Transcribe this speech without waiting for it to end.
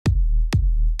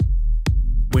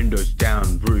windows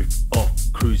down, roof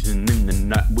off, cruising in the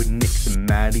night with Nixon,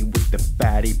 Maddie with the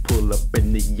baddie. Pull up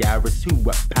in the Yaris, who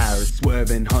at Paris,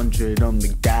 swerving 100 on the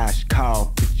dash.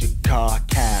 Car, fit your car,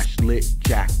 cash, lit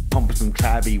jack, pumping some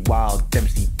Travy, wild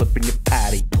Dempsey, flipping your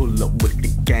patty. Pull up with the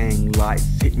gang lights,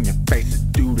 hitting your face to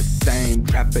do the same.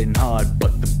 Trapping hard,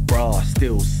 but the bra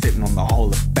still sitting on the Hall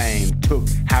of Fame. Took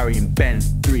Harry and Ben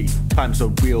 3 times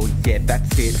so real, yeah,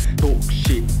 that's it. Talk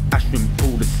shit, Ashwin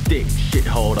pulled a stick. Shit,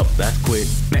 hold up, that's quick.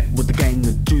 Met with the gang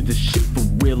to do the shit for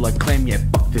real. I claim, yeah,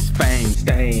 fuck this fame.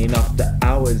 Staying after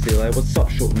hours, like, what's up,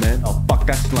 short man? Oh, fuck,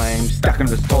 that's lame. Stacking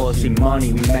this policy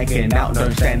money, we making out.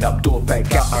 Don't stand up, door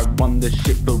back out. I run this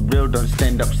shit for real, don't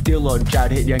stand up still or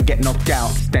jad hit you and get knocked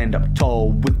out. Stand up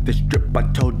tall with the strip, I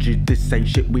told you this ain't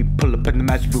shit. We pull up in the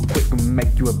match real quick and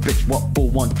make you a bitch. What for?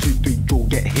 1, 2, 3, draw,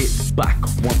 get hit. Black,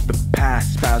 want the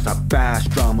pass, spouse out fast,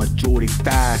 drama, Geordie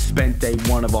fast. Spent day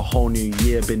one of a whole new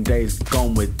year, been days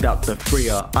gone without the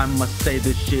freer. I must say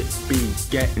this shit be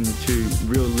getting too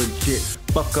real legit.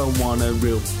 Fuck, I want a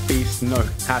real feast, no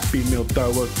happy meal, throw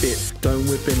a fit. Don't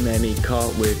whip in any car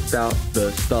without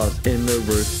the stars in the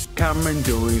roof. Cameron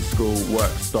doing school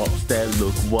work, stops there,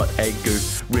 look what a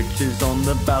goof. Riches on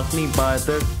the balcony by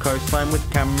the coastline with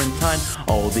Cameron time.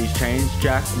 All these chains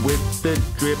jack with the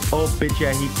drip, oh bitch,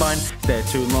 yeah he fine. Stare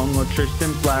too long or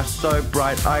Tristan flash so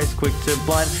bright, eyes quick to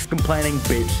blind. Complaining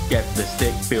bitch, get the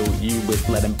stick, fill you with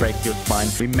lead and break your spine.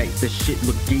 We make the shit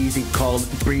look easy, call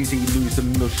it breezy, lose a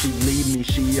mill, she leave me,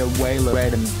 she a whaler.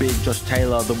 Red and big Josh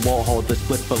Taylor, the Warhol, the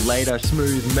split for later.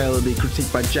 Smooth melody,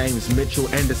 critique by James Mitchell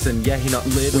Anderson, yeah he not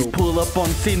little. We pull up on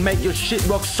scene, make your shit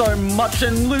rock so much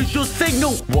and lose your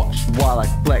signal. Watch while I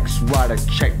flex, write a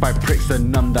check by pricks, the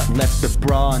none that left the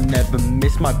bra. Never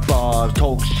miss my bars,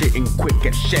 talk shit and quick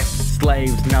get chefs,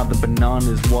 slaves. Now the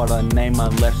banana's what I name, I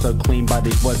left so clean by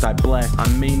these words I bless. I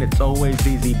mean it's always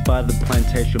easy, by the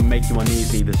plantation make you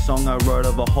uneasy. The song I wrote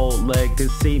of a whole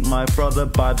legacy, my brother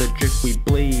by the drift we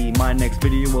bleed. My next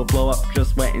video will blow up,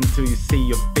 just wait until you see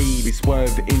your feed. We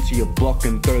swerve into your block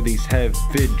and throw these heavy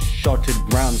shotted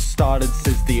rounds. Started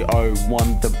since the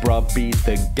 01, the bruh be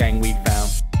the gang we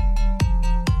found.